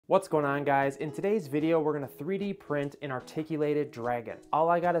What's going on, guys? In today's video, we're gonna 3D print an articulated dragon. All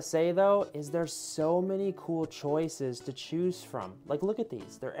I gotta say though is there's so many cool choices to choose from. Like, look at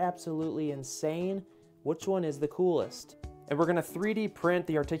these, they're absolutely insane. Which one is the coolest? And we're gonna 3D print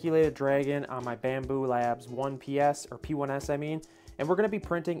the articulated dragon on my Bambu Labs 1PS, or P1S I mean, and we're gonna be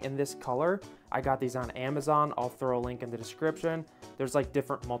printing in this color. I got these on Amazon, I'll throw a link in the description. There's like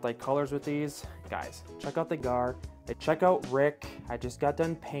different multicolors with these. Guys, check out the Gar. Check out Rick, I just got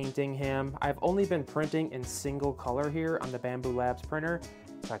done painting him. I've only been printing in single color here on the Bambu Labs printer.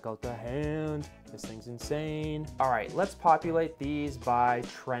 Check out the hand, this thing's insane. All right, let's populate these by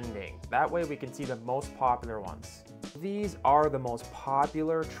trending. That way we can see the most popular ones. These are the most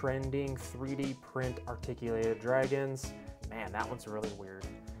popular trending 3D print articulated dragons. Man, that one's really weird.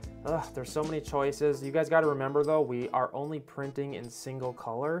 Ugh, there's so many choices. You guys gotta remember though, we are only printing in single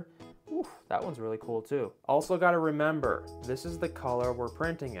color. Oof, that one's really cool too. Also gotta remember, this is the color we're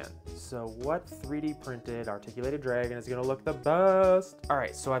printing in. So what 3D printed articulated dragon is gonna look the best? All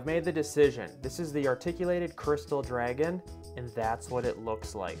right, so I've made the decision. This is the articulated crystal dragon, and that's what it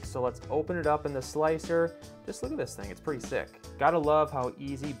looks like. So let's open it up in the slicer. Just look at this thing, it's pretty sick. Gotta love how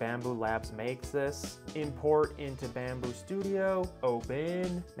easy Bambu Labs makes this. Import into Bambu Studio,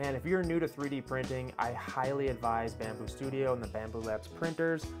 open. Man, if you're new to 3D printing, I highly advise Bambu Studio and the Bambu Labs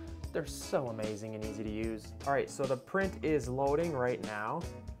printers. They're so amazing and easy to use. All right, so the print is loading right now.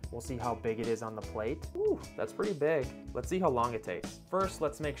 We'll see how big it is on the plate. Ooh, that's pretty big. Let's see how long it takes. First,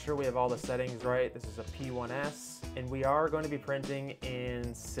 let's make sure we have all the settings right. This is a P1S, and we are going to be printing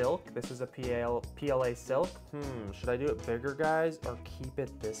in silk. This is a PLA silk. Should I do it bigger, guys, or keep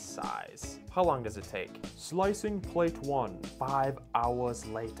it this size? How long does it take? Slicing plate 1, 5 hours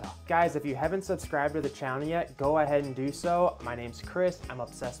later. Guys, if you haven't subscribed to the channel yet, go ahead and do so. My name's Chris, I'm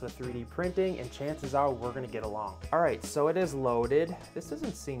obsessed with 3D printing, and chances are we're gonna get along. All right, so it is loaded. This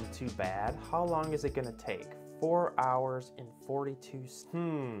doesn't seem too bad. How long is it gonna take? 4 hours and 42.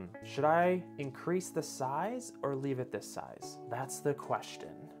 Should I increase the size or leave it this size? That's the question.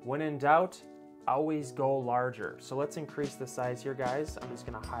 When in doubt, always go larger. So let's increase the size here, guys. I'm just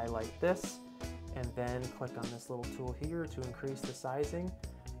gonna highlight this and then click on this little tool here to increase the sizing.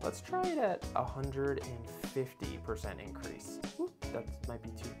 Let's try it at 150% increase. Whoop, that might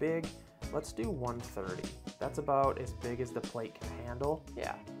be too big. Let's do 130. That's about as big as the plate can handle.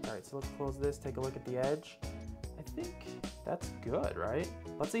 Yeah, all right, so let's close this, take a look at the edge. I think that's good, right?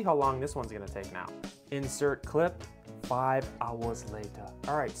 Let's see how long this one's gonna take now. Insert clip, 5 hours later.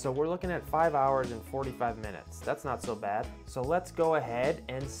 All right, so we're looking at 5 hours and 45 minutes. That's not so bad. So let's go ahead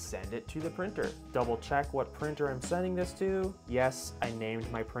and send it to the printer. Double check what printer I'm sending this to. Yes, I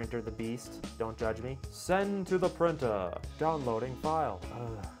named my printer the Beast. Don't judge me. Send to the printer. Downloading file.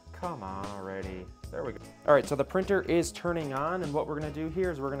 Come on already. There we go. All right, so the printer is turning on, and what we're gonna do here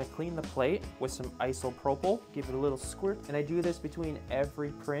is we're gonna clean the plate with some isopropyl, give it a little squirt, and I do this between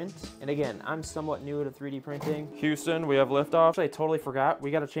every print. And again, I'm somewhat new to 3D printing. Houston, we have liftoff. Actually, I totally forgot, we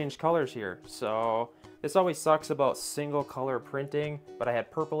gotta change colors here. So this always sucks about single color printing, but I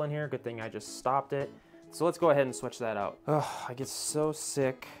had purple in here, good thing I just stopped it. So let's go ahead and switch that out. Ugh, I get so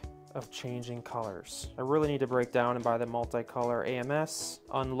sick of changing colors. I really need to break down and buy the multicolor AMS.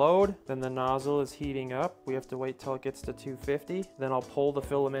 Unload, then the nozzle is heating up. We have to wait till it gets to 250. Then I'll pull the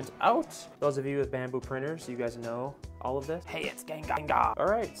filament out. Those of you with Bambu printers, you guys know all of this. Hey, it's Gengar. All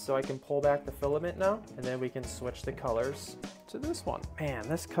right, so I can pull back the filament now, and then we can switch the colors to this one. Man,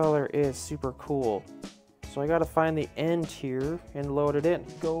 this color is super cool. So I gotta find the end here and load it in.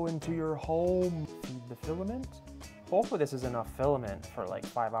 Go into your home, feed the filament. Hopefully this is enough filament for like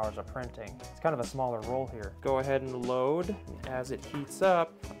 5 hours of printing. It's kind of a smaller roll here. Go ahead and load. As it heats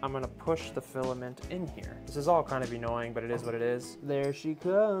up, I'm gonna push the filament in here. This is all kind of annoying, but it is what it is. There she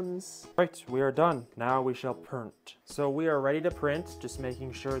comes. Right, we are done. Now we shall print. So we are ready to print, just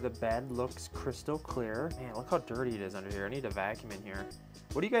making sure the bed looks crystal clear. Man, look how dirty it is under here. I need to vacuum in here.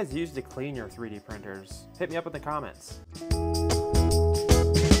 What do you guys use to clean your 3D printers? Hit me up in the comments.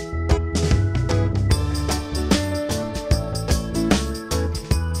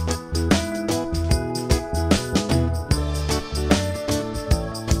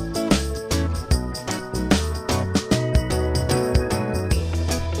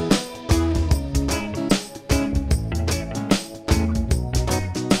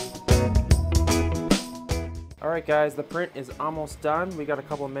 All right, guys, the print is almost done. We got a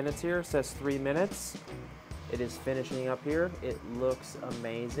couple minutes here. It says 3 minutes. It is finishing up here. It looks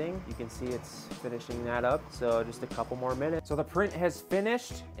amazing. You can see it's finishing that up. So just a couple more minutes. So the print has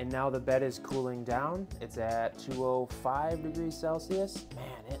finished, and now the bed is cooling down. It's at 205 degrees Celsius.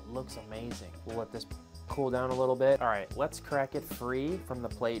 Man, it looks amazing. We'll let this cool down a little bit. All right, let's crack it free from the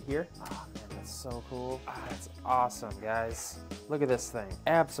plate here. Oh man, that's so cool. That's awesome, guys. Look at this thing.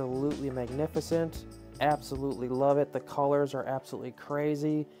 Absolutely magnificent. Absolutely love it. The colors are absolutely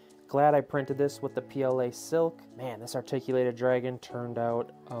crazy. Glad I printed this with the PLA silk. Man, this articulated dragon turned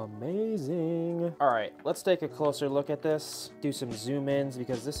out amazing. All right, let's take a closer look at this. Do some zoom ins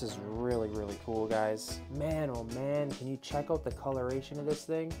because this is really, really cool, guys. Man, oh man, can you check out the coloration of this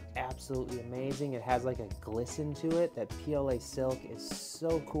thing? Absolutely amazing. It has like a glisten to it. That PLA silk is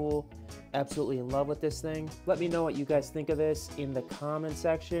so cool. Absolutely in love with this thing. Let me know what you guys think of this in the comment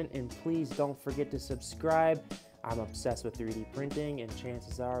section, and please don't forget to subscribe. I'm obsessed with 3D printing, and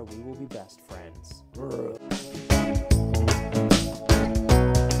chances are we will be best friends.